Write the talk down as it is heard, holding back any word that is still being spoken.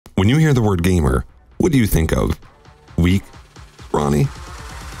When you hear the word gamer, what do you think of? Weak? Scrawny?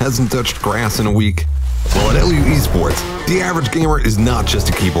 Hasn't touched grass in a week? Well, at LU Esports, the average gamer is not just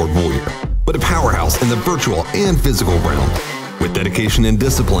a keyboard warrior, but a powerhouse in the virtual and physical realm. With dedication and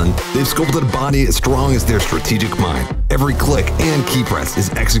discipline, they've sculpted a body as strong as their strategic mind. Every click and key press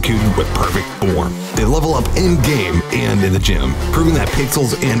is executed with perfect form. They level up in-game and in the gym, proving that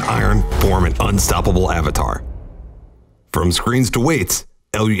pixels and iron form an unstoppable avatar. From screens to weights,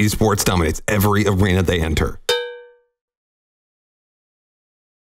 LU Esports dominates every arena they enter.